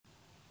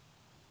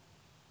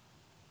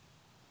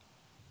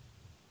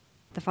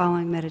The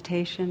following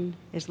meditation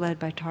is led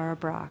by Tara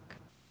Brach.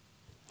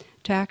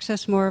 To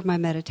access more of my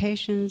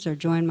meditations or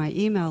join my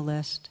email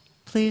list,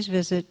 please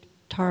visit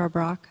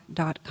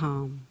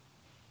tarabrach.com.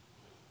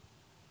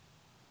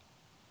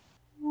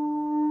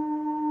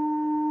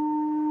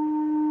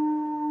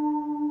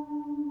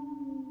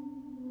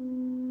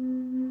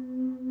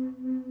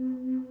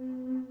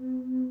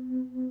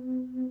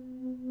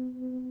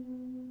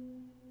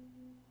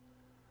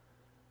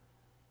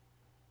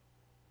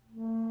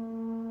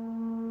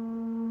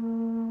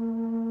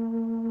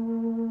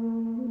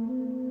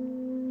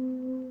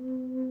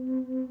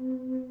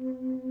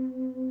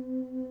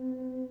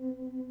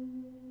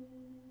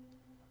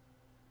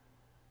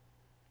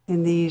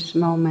 In these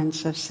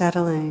moments of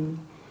settling,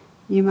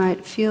 you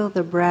might feel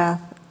the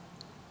breath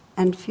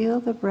and feel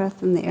the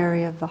breath in the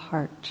area of the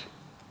heart,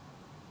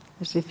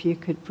 as if you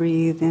could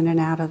breathe in and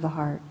out of the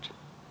heart.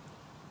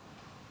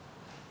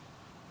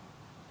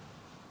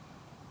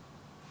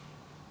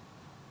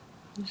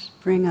 Just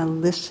bring a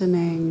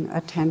listening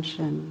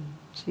attention,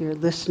 so you're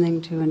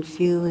listening to and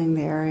feeling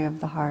the area of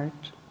the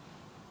heart.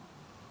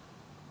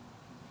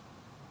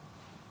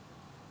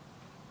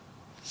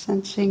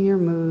 Sensing your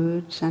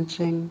mood,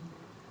 sensing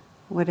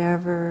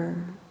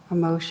whatever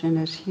emotion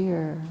is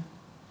here.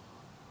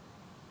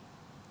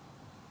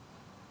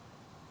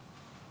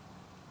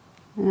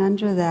 And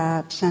under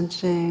that,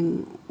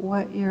 sensing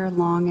what your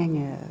longing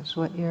is,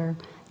 what your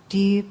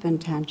deep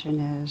intention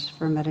is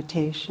for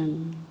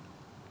meditation,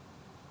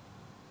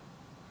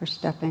 for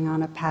stepping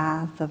on a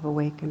path of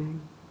awakening.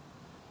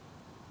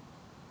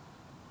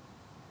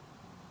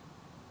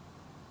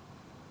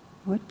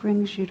 What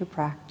brings you to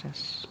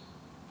practice?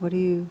 What do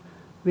you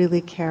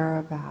really care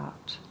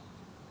about?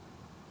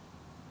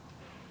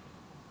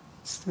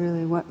 It's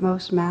really what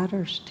most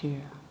matters to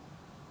you.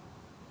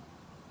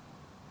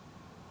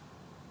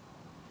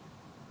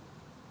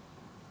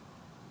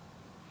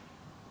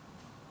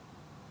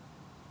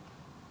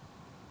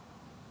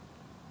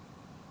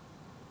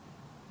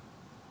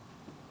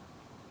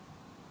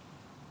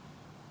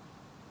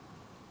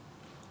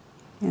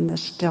 In the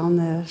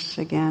stillness,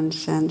 again,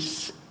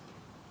 sense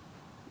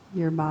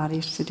your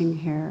body sitting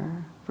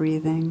here,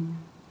 breathing,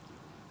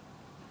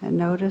 and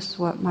notice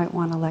what might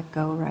want to let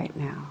go right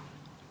now.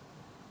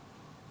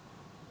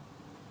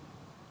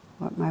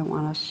 What might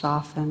want to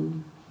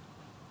soften.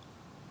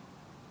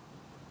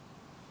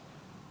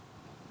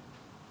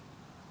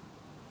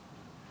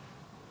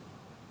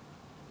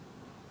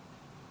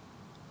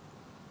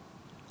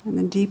 And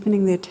then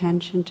deepening the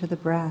attention to the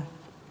breath,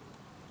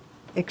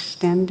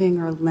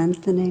 extending or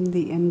lengthening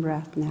the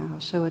in-breath now,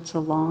 so it's a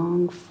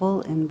long,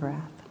 full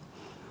in-breath.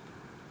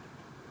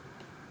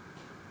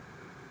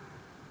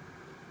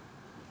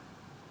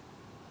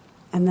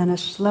 And then a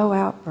slow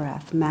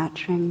out-breath,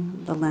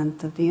 matching the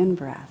length of the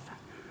in-breath.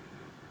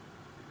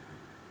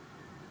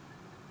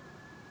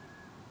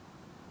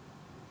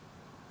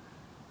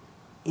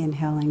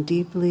 Inhaling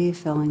deeply,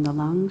 filling the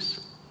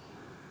lungs.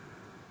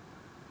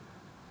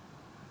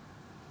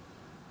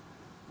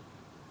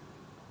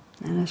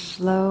 And a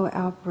slow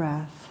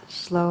out-breath,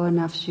 slow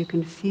enough so you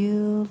can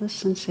feel the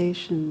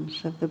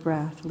sensations of the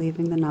breath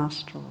leaving the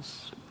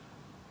nostrils.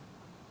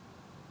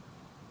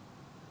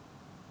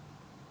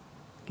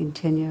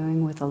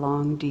 Continuing with a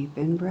long, deep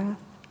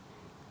in-breath.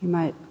 You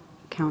might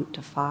count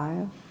to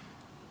 5.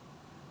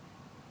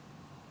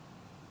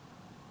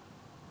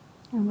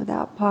 And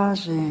without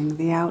pausing,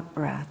 the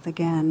out-breath,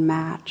 again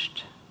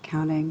matched,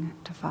 counting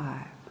to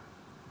 5.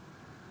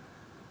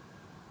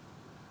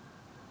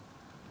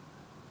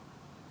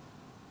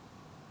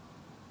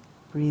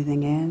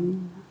 Breathing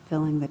in,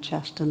 filling the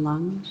chest and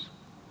lungs.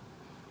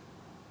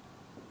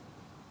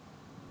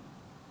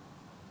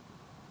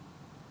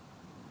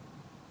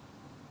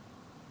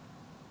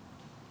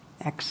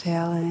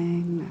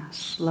 Exhaling, a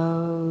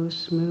slow,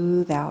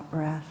 smooth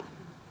out-breath.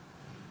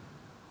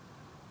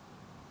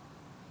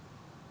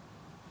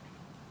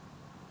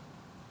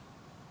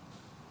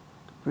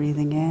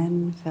 Breathing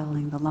in,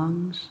 filling the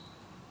lungs,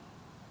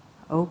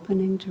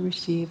 opening to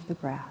receive the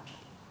breath.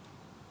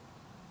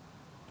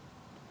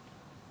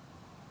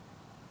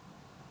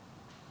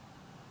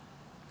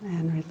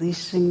 And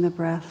releasing the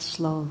breath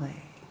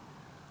slowly,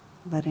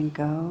 letting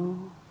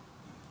go,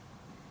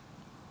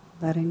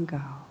 letting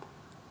go.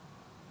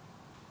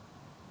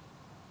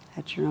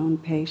 At your own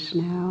pace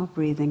now,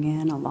 breathing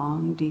in a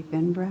long, deep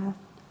in-breath.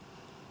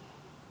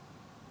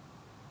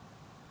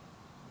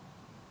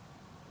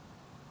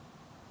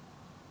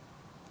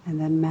 And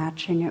then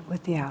matching it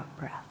with the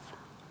out-breath.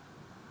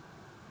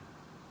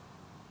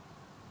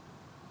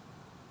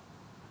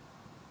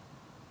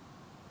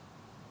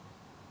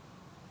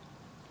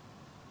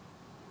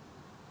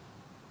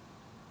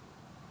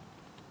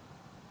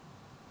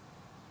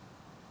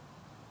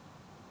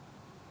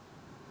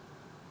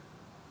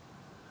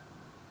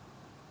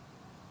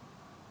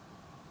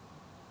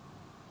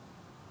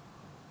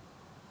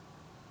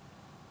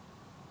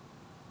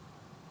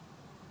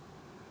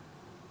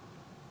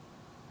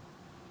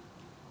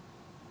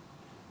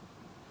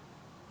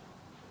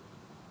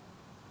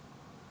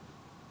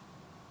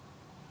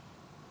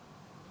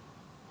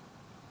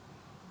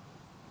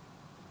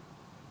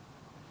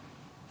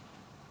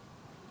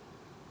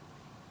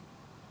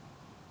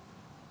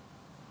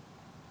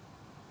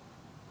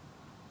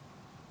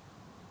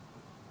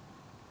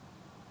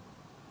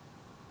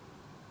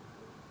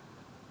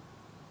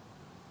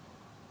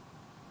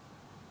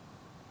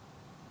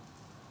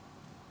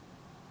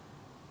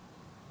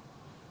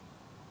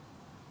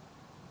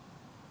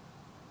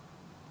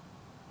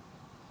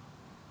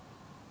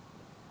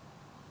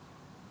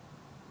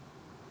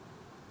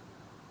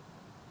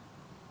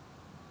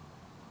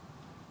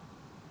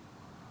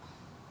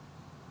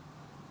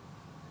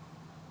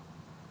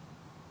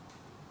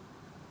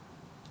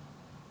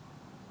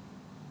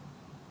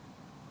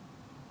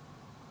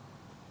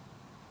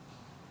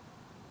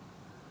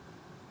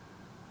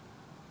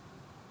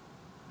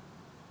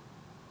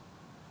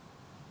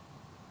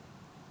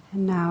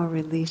 And now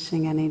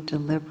releasing any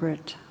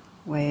deliberate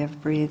way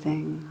of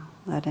breathing,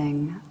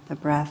 letting the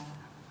breath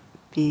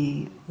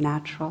be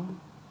natural.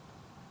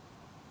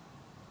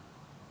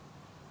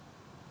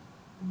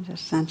 And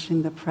just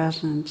sensing the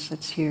presence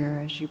that's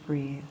here as you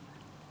breathe.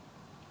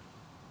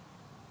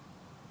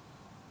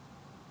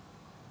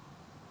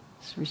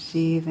 Just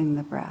receiving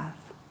the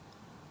breath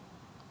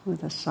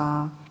with a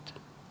soft,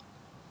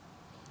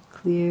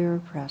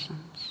 clear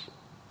presence.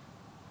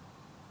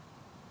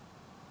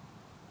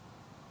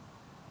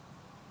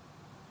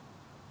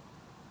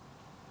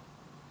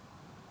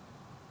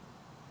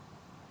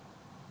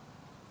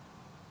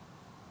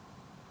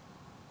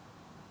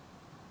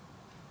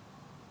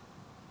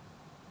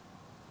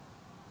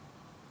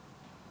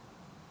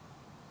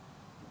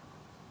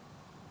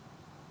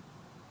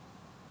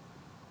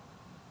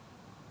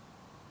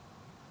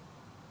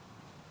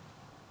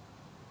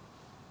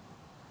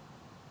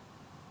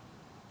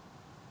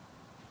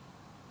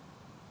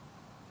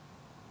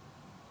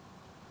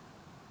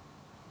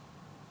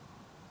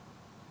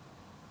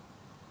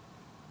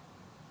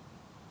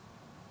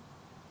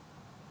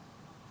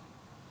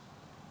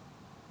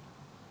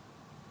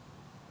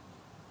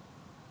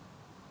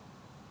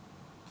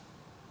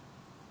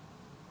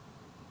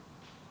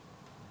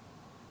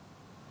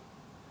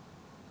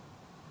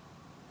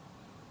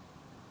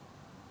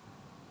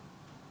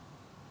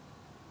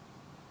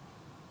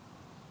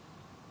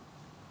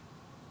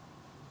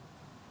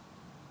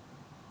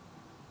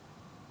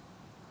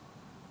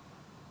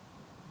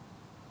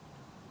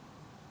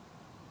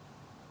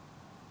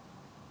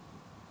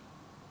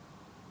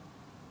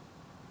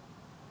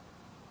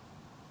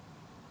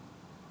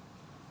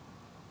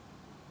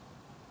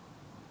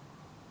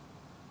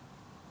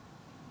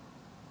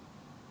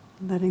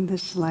 Letting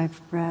this life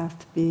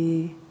breath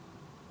be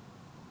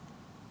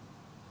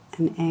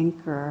an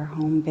anchor,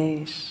 home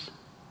base,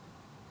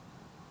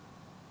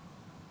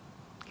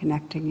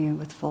 connecting you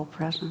with full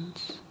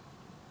presence.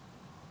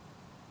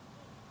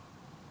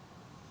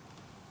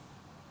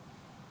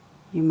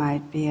 You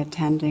might be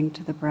attending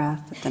to the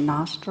breath at the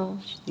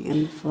nostrils, the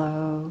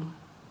inflow,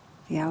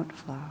 the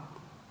outflow.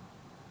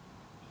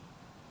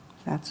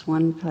 That's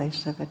one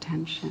place of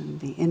attention,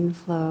 the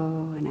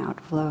inflow and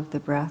outflow of the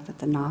breath at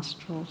the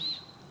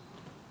nostrils.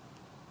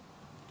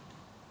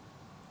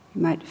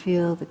 You might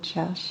feel the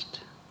chest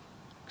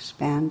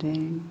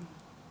expanding,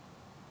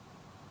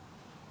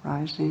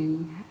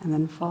 rising, and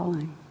then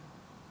falling.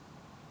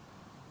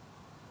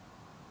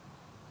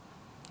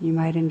 You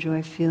might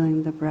enjoy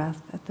feeling the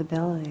breath at the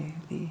belly,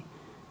 the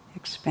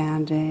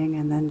expanding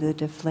and then the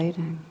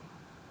deflating.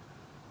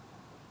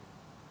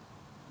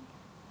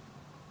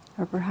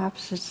 Or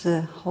perhaps it's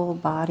the whole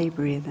body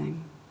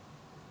breathing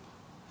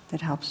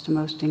that helps to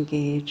most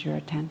engage your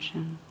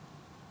attention.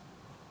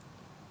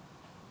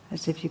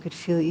 As if you could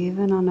feel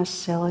even on a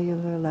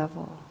cellular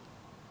level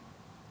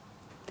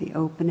the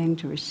opening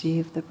to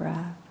receive the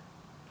breath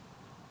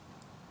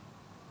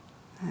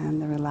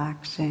and the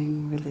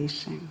relaxing,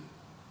 releasing.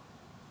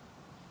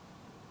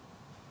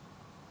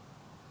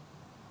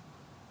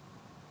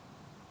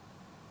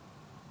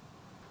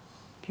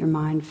 If your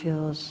mind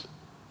feels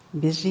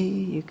busy,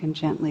 you can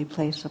gently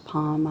place a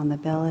palm on the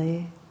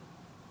belly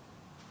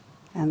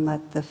and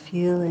let the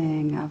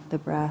feeling of the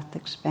breath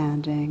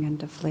expanding and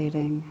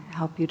deflating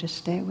help you to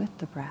stay with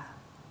the breath.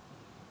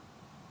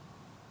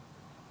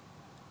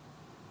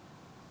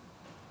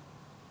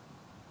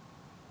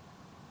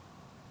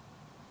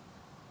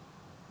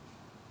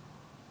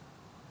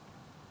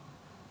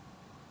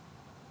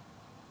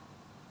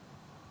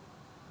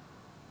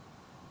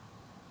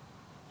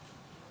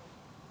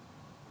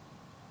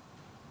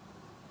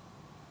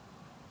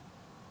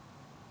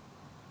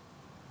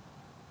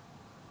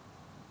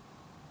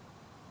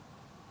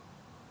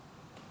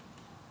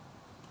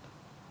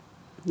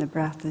 The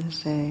breath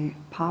is a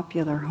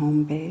popular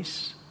home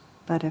base,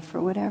 but if for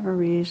whatever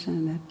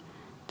reason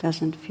it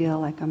doesn't feel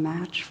like a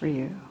match for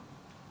you,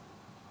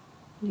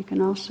 you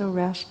can also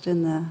rest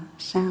in the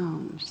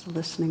sounds,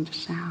 listening to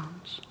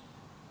sounds.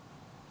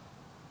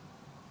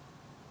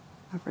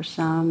 Or for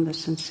some, the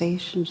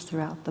sensations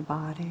throughout the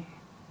body,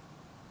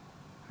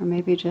 or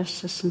maybe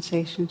just the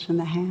sensations in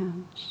the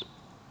hands.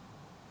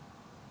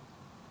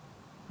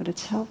 But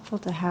it's helpful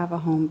to have a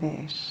home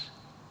base,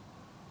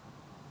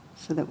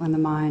 so that when the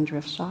mind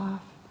drifts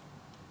off,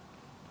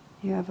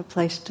 you have a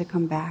place to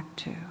come back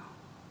to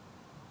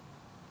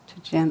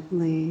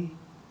gently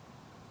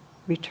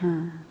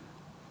return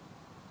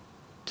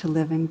to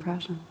living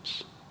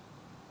presence.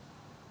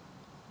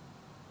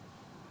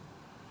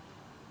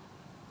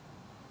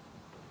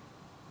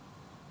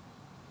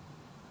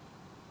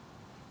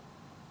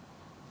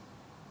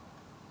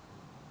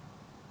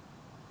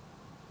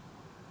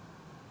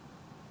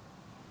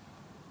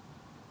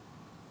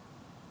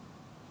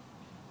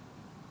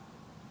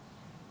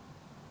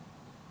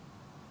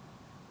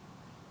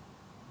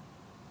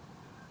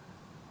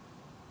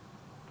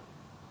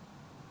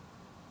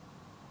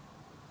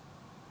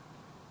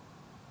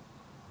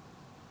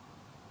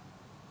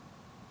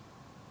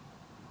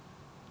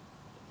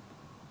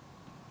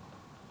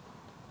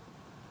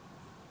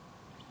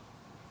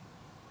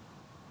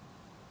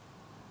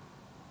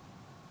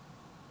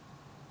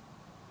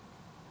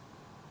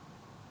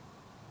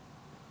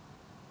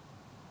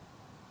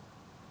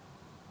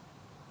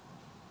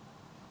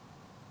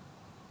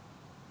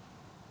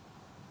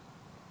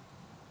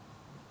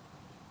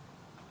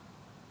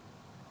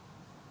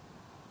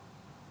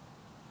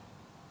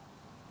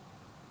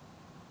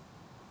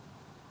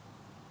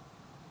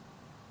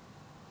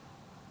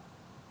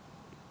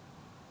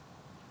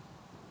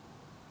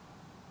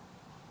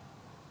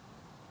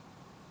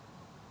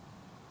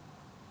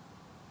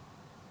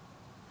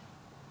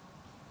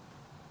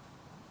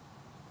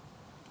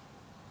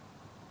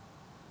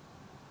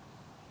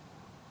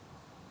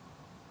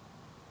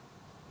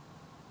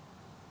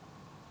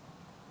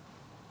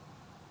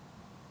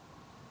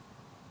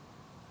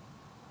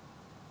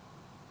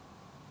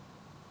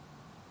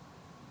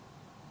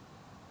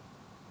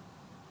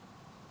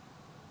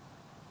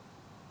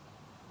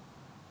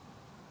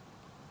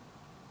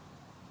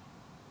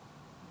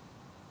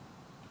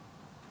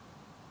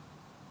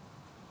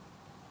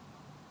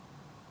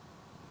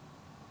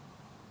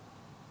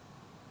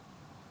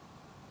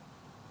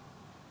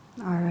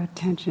 Our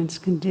attention's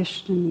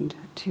conditioned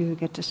to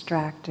get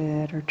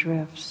distracted or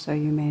drift, so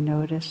you may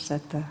notice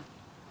that the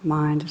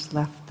mind has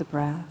left the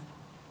breath.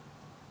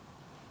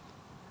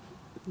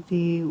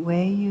 The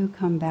way you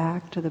come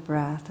back to the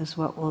breath is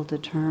what will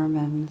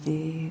determine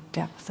the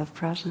depth of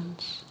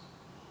presence.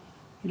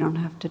 You don't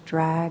have to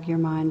drag your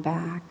mind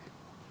back.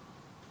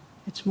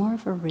 It's more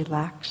of a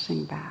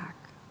relaxing back.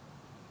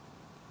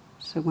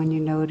 So when you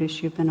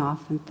notice you've been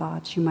off in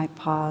thoughts, you might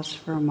pause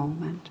for a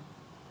moment.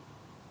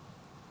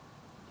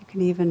 You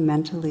can even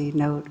mentally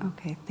note,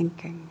 okay,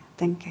 thinking.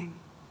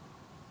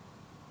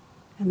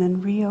 And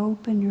then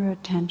reopen your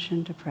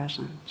attention to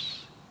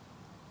presence.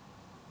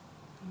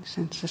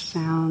 Sense the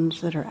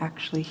sounds that are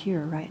actually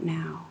here right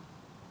now,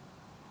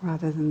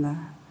 rather than the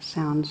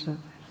sounds of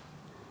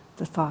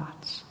the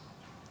thoughts.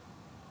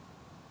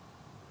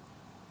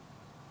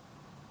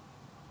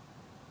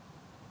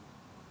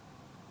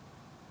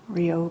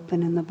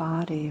 Reopen in the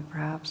body,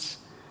 perhaps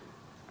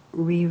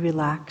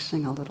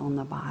relaxing a little in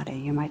the body.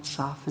 You might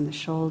soften the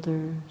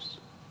shoulders,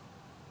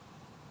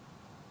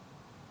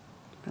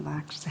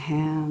 relax the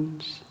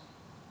hands,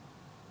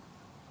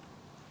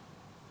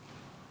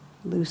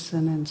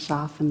 loosen and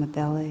soften the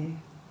belly.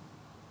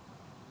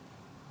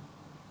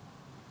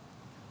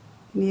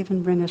 And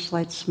even bring a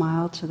slight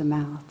smile to the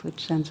mouth,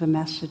 which sends a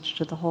message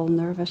to the whole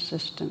nervous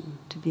system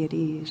to be at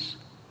ease.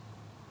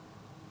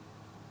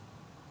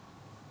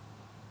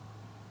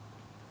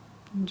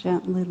 And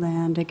gently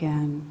land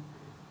again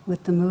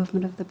with the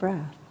movement of the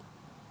breath,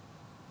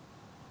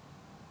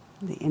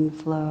 the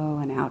inflow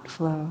and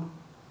outflow,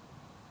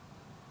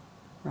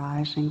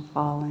 rising,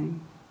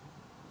 falling,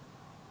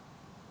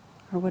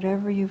 or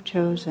whatever you've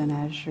chosen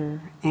as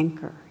your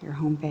anchor, your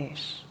home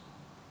base.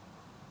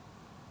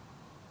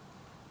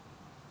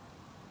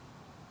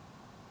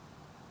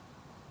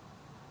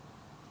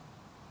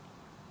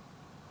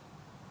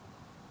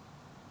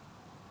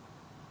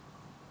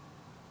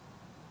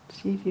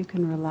 See if you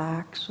can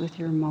relax with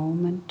your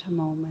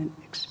moment-to-moment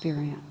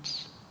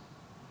experience.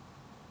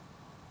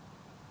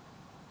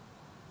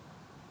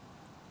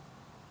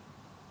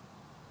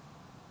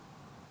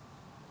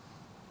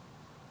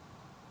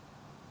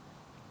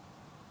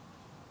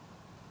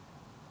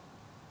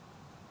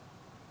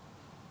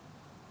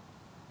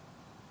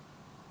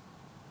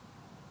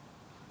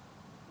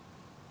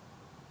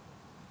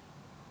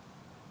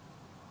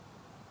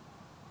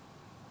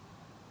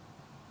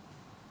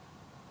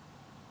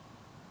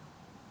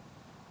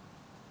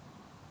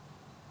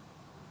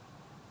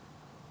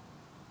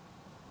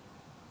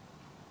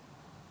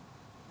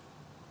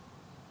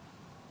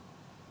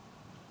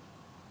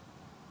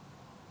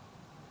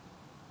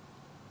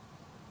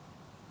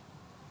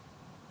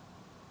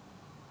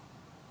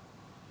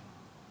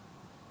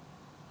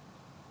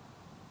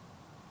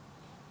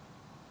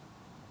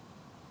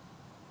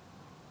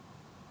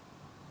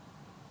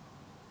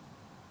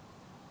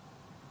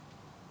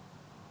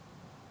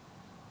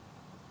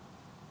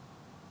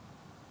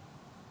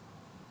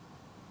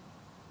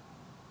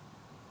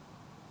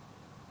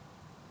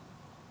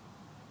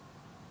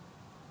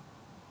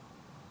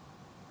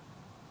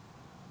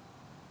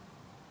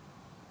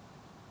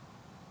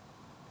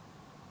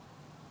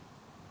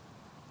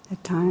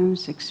 At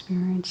times,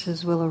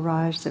 experiences will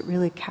arise that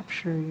really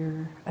capture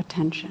your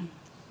attention.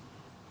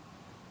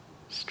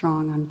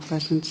 Strong,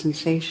 unpleasant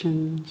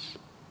sensations,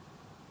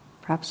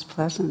 perhaps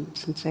pleasant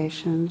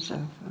sensations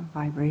of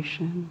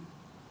vibration,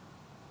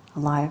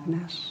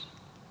 aliveness.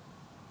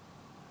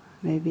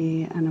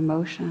 Maybe an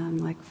emotion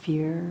like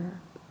fear,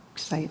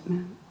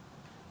 excitement,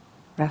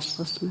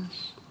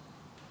 restlessness.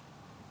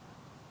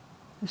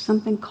 If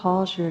something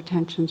calls your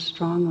attention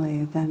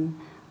strongly, then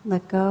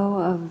let go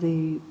of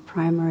the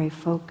primary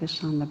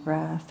focus on the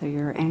breath or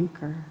your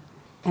anchor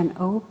and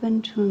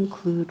open to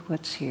include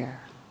what's here.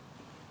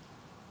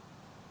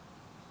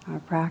 Our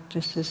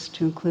practice is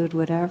to include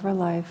whatever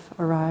life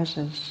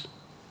arises,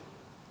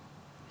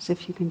 as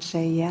if you can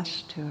say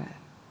yes to it.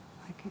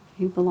 Like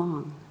you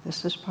belong.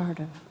 This is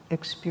part of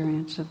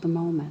experience of the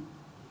moment.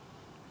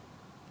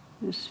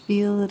 Just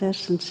feel it as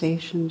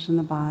sensations in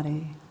the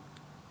body.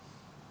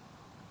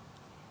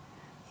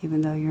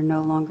 Even though you're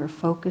no longer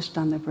focused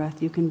on the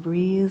breath, you can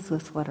breathe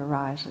with what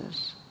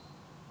arises.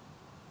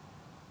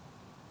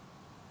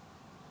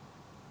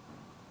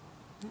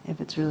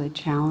 If it's really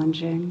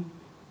challenging,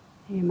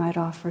 you might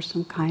offer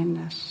some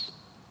kindness,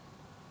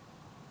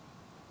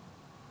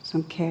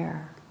 some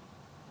care.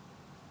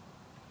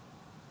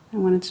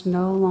 And when it's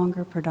no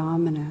longer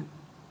predominant,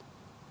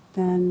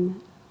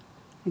 then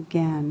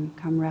again,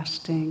 come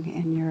resting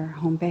in your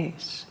home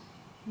base,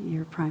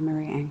 your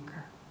primary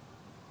anchor.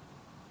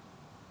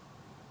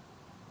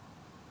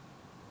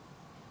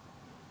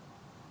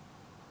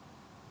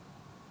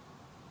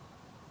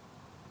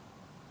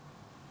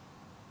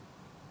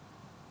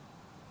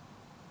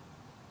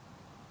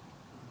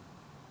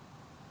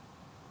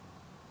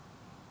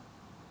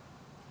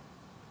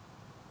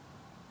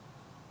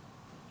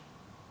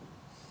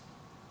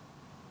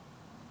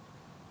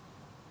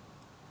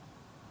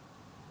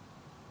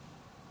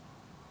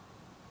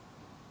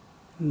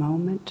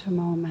 Moment to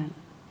moment,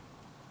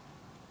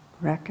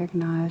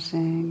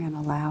 recognizing and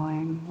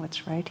allowing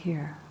what's right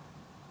here.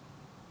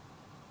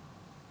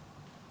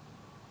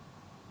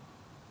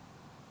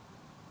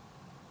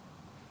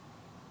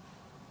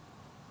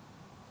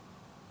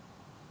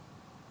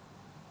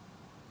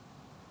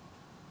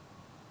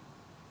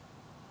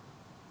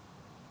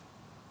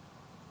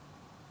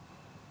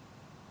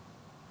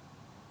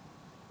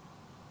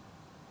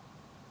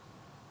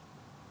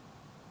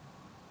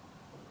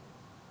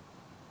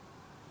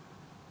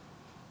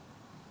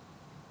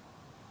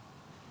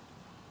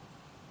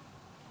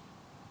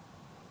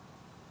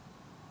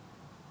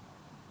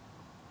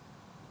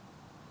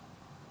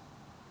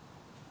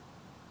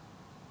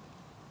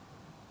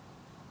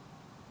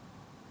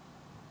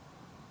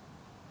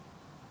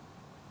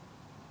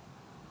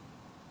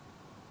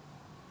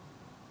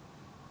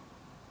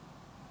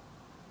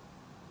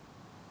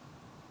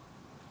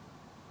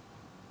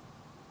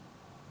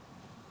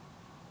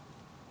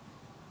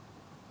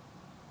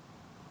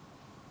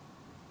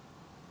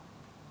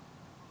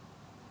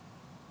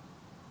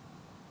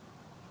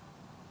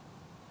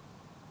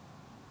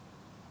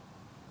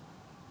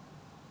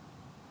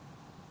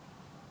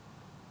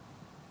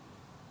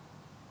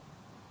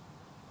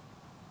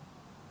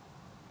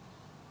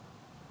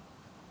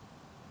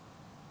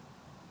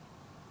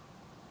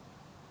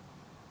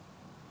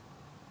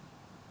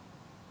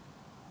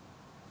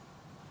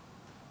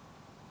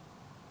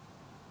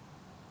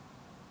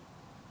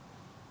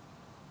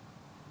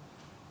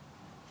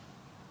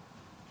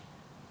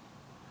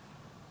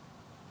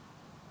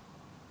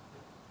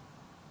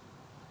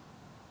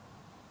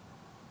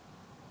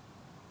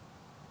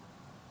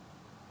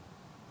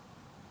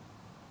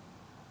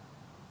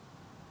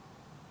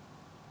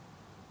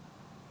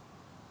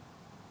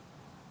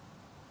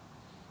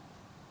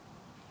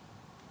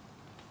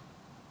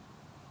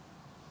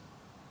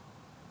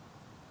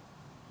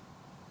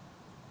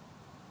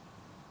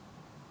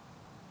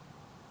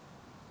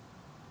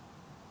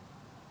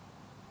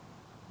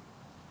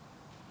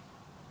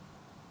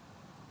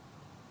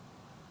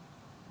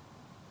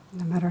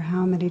 No matter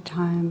how many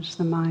times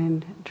the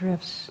mind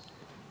drifts,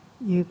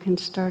 you can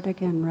start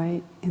again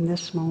right in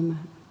this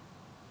moment,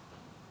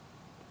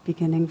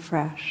 beginning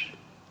fresh,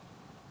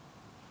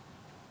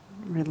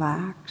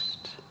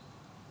 relaxed,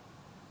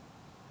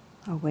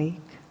 awake,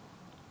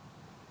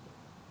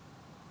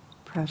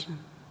 present.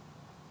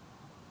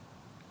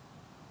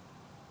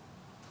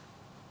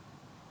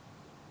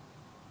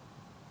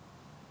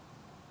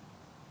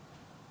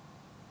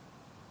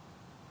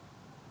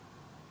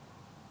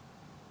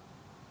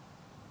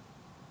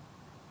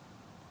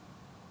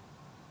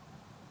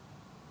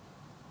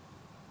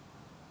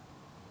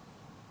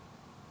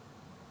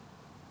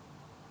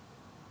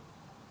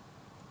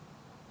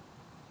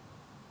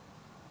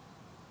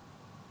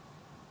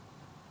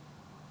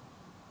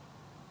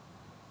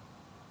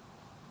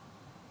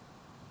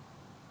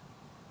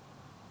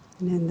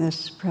 And in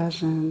this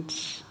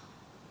presence,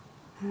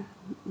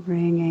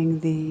 bringing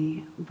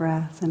the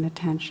breath and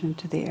attention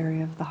to the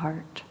area of the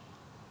heart.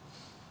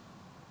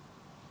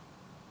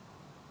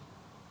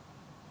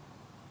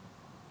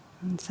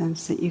 And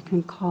sense that you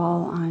can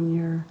call on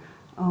your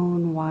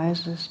own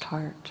wisest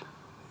heart,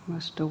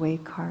 most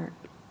awake heart,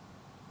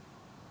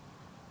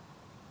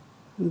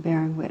 and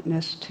bearing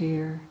witness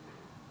to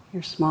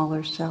your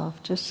smaller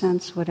self. Just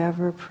sense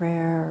whatever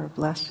prayer or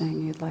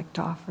blessing you'd like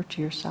to offer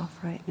to yourself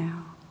right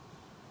now.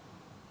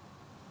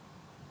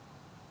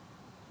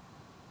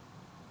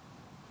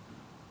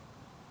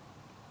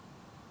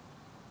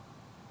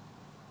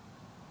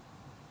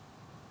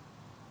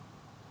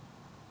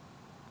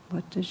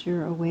 What does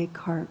your awake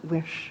heart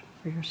wish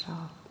for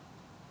yourself?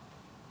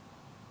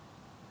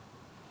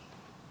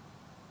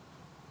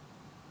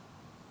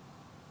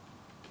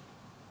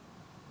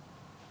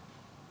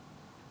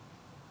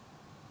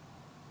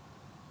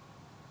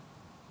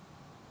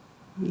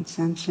 And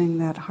sensing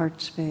that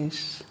heart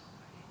space,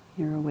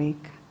 your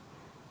awake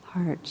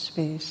heart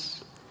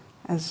space,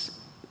 as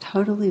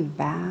totally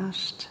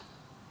vast,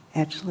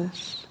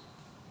 edgeless,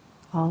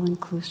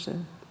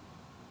 all-inclusive.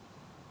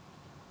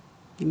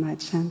 You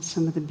might sense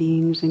some of the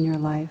beings in your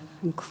life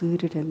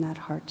included in that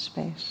heart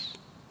space.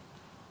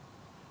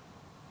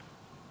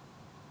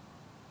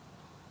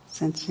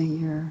 Sensing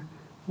your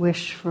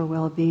wish for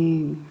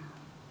well-being,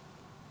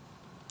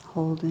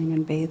 holding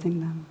and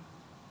bathing them.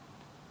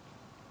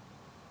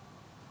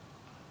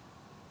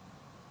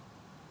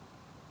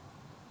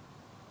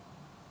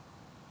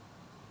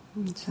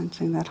 And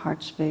sensing that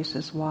heart space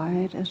as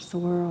wide as the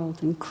world,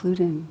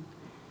 including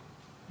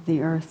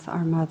the earth,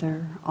 our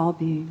mother, all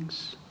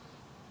beings.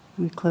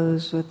 We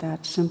close with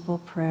that simple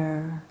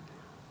prayer.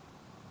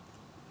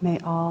 May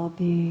all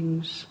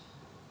beings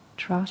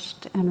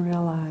trust and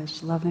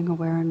realize loving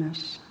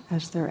awareness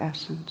as their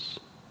essence.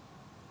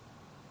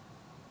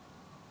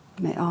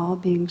 May all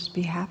beings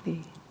be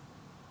happy.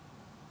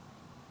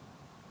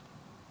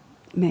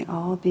 May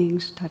all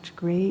beings touch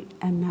great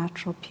and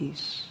natural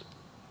peace.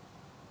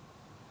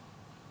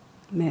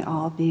 May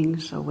all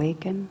beings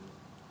awaken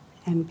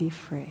and be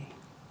free.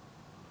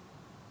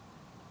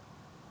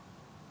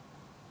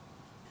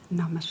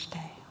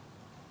 Namaste.